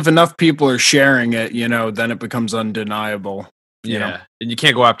 Because if enough people are sharing it, then it becomes undeniable. And you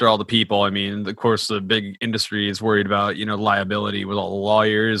can't go after all the people. I mean, of course, the big industry is worried about, liability with all the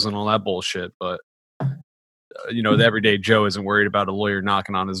lawyers and all that bullshit. But, the everyday Joe isn't worried about a lawyer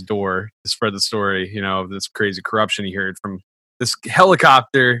knocking on his door to spread the story, of this crazy corruption he heard from this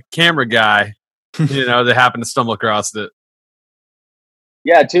helicopter camera guy, that happened to stumble across it.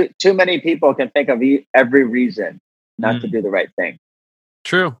 Yeah, too many people can think of every reason not to do the right thing.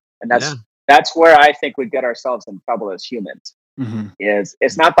 True. And that's where I think we get ourselves in trouble as humans. Is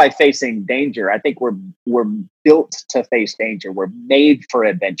it's not by facing danger. I think we're built to face danger. We're made for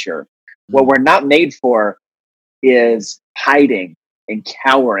adventure. What we're not made for is hiding and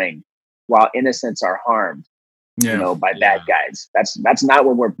cowering while innocents are harmed, by bad guys. That's not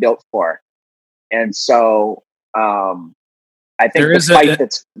what we're built for. And so I think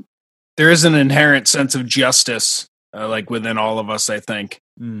there is an inherent sense of justice, within all of us, I think,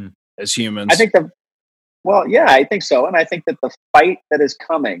 as humans. I think I think so. And I think that the fight that is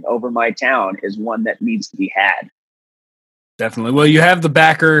coming over my town is one that needs to be had. Definitely. Well, you have the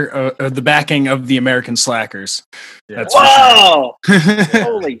backing of the American Slackers. Yeah. That's whoa! Sure.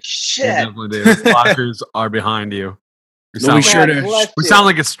 Holy shit! Definitely do. Slackers are behind you. We sound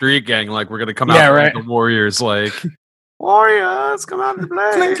like a street gang. Like we're gonna come out like the Warriors. Like Warriors, come out and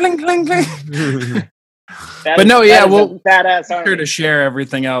play. Cling, cling, cling, cling. But no, yeah, we'll badass sure to share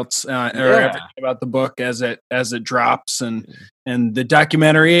everything else or everything about the book as it drops and the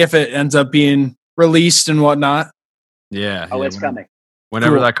documentary if it ends up being released and whatnot. Yeah. Oh, it's coming.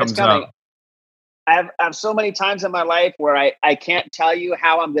 Whenever that comes out. I've so many times in my life where I can't tell you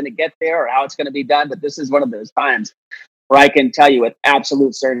how I'm going to get there or how it's going to be done, but this is one of those times where I can tell you with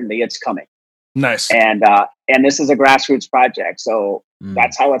absolute certainty it's coming. Nice. And this is a grassroots project, so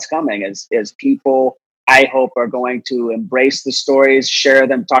that's how it's coming. Is people I hope are going to embrace the stories, share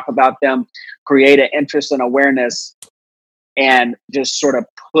them, talk about them, create an interest and awareness, and just sort of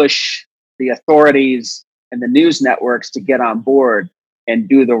push the authorities and the news networks to get on board and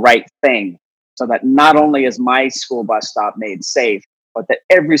do the right thing so that not only is my school bus stop made safe, but that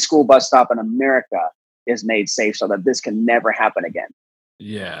every school bus stop in America is made safe so that this can never happen again.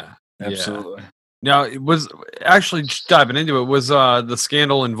 Yeah, absolutely. Now, it was actually just diving into it. Was the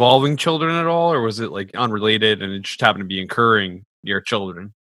scandal involving children at all, or was it like unrelated and it just happened to be incurring your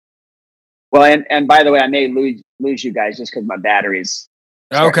children? Well, and by the way, I may lose you guys just because my batteries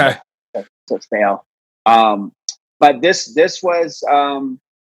to fail. But this was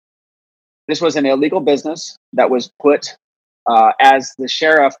an illegal business that was put. As the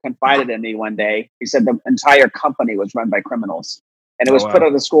sheriff confided in me one day, he said the entire company was run by criminals, and it was put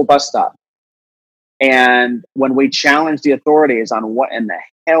at a school bus stop. And when we challenged the authorities on what in the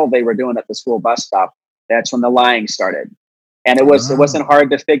hell they were doing at the school bus stop, that's when the lying started. And it wasn't hard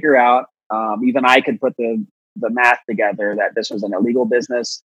to figure out. Even I could put the math together that this was an illegal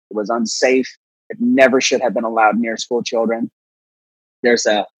business. It was unsafe. It never should have been allowed near school children. There's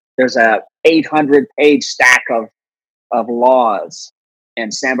a 800-page stack of laws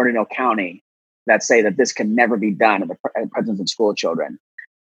in San Bernardino County that say that this can never be done in the presence of school children.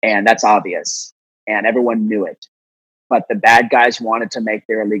 And that's obvious. And everyone knew it. But the bad guys wanted to make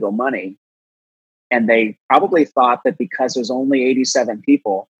their illegal money. And they probably thought that because there's only 87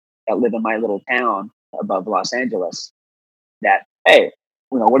 people that live in my little town above Los Angeles, that, hey,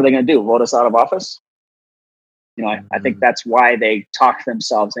 what are they going to do? Vote us out of office? I think that's why they talked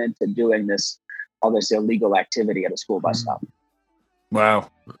themselves into doing all this illegal activity at a school bus stop. Wow.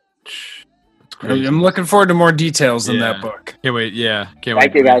 I'm looking forward to more details in that book. Can't wait. Yeah. Can't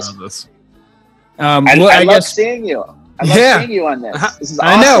wait. Thank you, guys. This. I love seeing you. I love seeing you on this. This is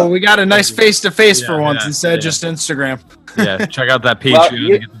awesome. I know. We got a nice face-to-face for once instead of just Instagram. Yeah. Check out that Patreon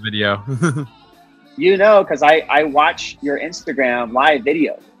to get the video. Because I watch your Instagram live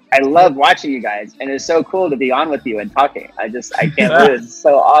videos. I love watching you guys, and it's so cool to be on with you and talking. I can't believe it's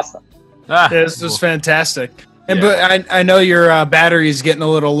so awesome. This was fantastic. But I know your battery is getting a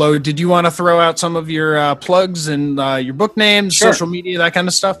little low. Did you want to throw out some of your plugs and your book names, social media, that kind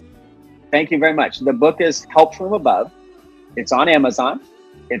of stuff? Thank you very much. The book is Help From Above. It's on Amazon.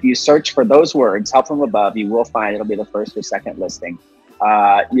 If you search for those words, Help From Above, you will find it'll be the first or second listing.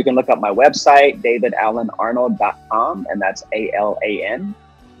 You can look up my website, davidallenarnold.com, and that's ALAN.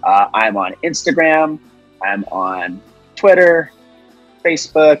 I'm on Instagram. I'm on Twitter,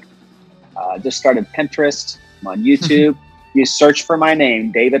 Facebook. Just started Pinterest. I'm on YouTube. You search for my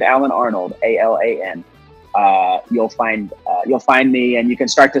name, David Allen Arnold, ALAN. You'll find me, and you can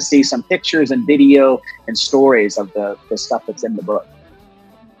start to see some pictures and video and stories of the stuff that's in the book.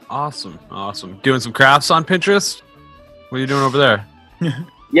 Awesome. Doing some crafts on Pinterest? What are you doing over there?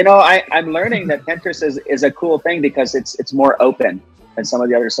 I'm learning that Pinterest is a cool thing because it's more open than some of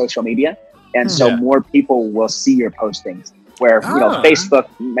the other social media, and so more people will see your postings. Where Facebook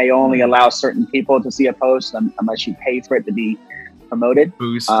may only allow certain people to see a post unless you pay for it to be promoted. But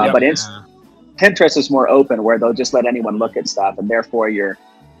Pinterest is more open, where they'll just let anyone look at stuff, and therefore you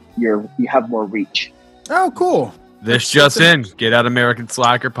have more reach. Oh, cool! This just in: Get Out American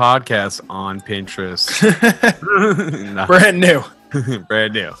Slacker podcast on Pinterest. Brand new.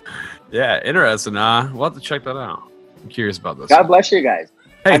 Brand new. Yeah, interesting. We'll have to check that out. I'm curious about this. God bless you guys.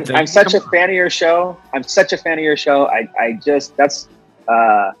 Hey, I'm such a fan of your show. I just this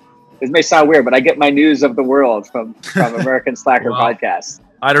may sound weird, but I get my news of the world from American Slacker podcast.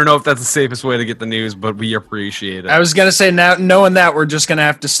 I don't know if that's the safest way to get the news, but we appreciate it. I was gonna say, now knowing that, we're just gonna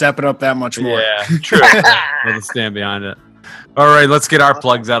have to step it up that much more. Yeah, true. We'll stand behind it. All right, let's get our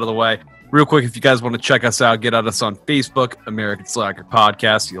plugs out of the way. Real quick, if you guys want to check us out, get at us on Facebook, American Slacker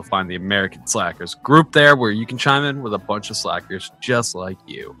Podcast. You'll find the American Slackers group there where you can chime in with a bunch of slackers just like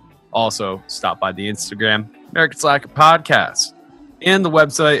you. Also, stop by the Instagram, American Slacker Podcast, and the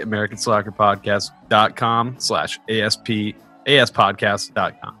website,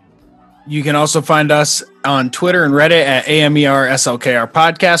 americanslackerpodcast.com/aspodcast.com. You can also find us on Twitter and Reddit at AMERSLKR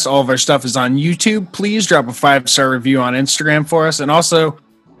Podcast. All of our stuff is on YouTube. Please drop a 5-star review on Instagram for us. And also,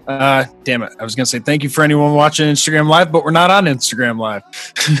 damn it, I was going to say thank you for anyone watching Instagram Live, but we're not on Instagram Live.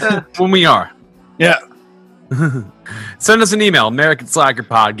 When we are. Yeah. Send us an email,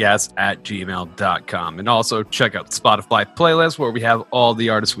 americanslackerpodcast@gmail.com. And also check out the Spotify playlist where we have all the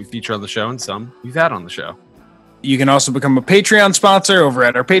artists we feature on the show and some we've had on the show. You can also become a Patreon sponsor over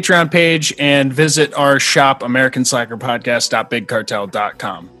at our Patreon page and visit our shop,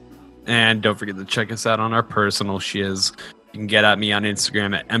 americanslackerpodcast.bigcartel.com. And don't forget to check us out on our personal shiz. You can get at me on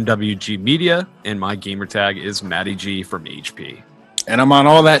Instagram at MWG Media, and my gamer tag is Matty G from HP. And I'm on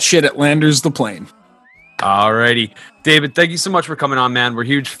all that shit at Landers the Plane. Alrighty. David, thank you so much for coming on, man. We're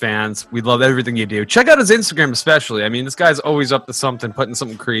huge fans. We love everything you do. Check out his Instagram especially. I mean, this guy's always up to something, putting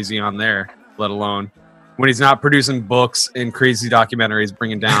something crazy on there, let alone when he's not producing books and crazy documentaries,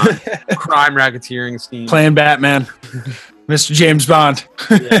 bringing down crime racketeering schemes. Playing Batman. Mr. James Bond.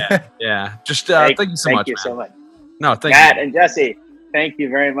 Yeah. Just thank you so much. Thank you so much. No, thank Matt you. and Jesse, thank you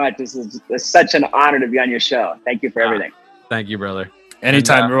very much. It's such an honor to be on your show. Thank you for everything. Thank you, brother.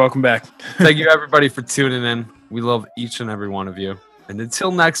 Anytime. You're welcome back. Thank you, everybody, for tuning in. We love each and every one of you. And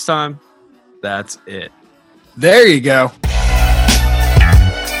until next time, that's it. There you go.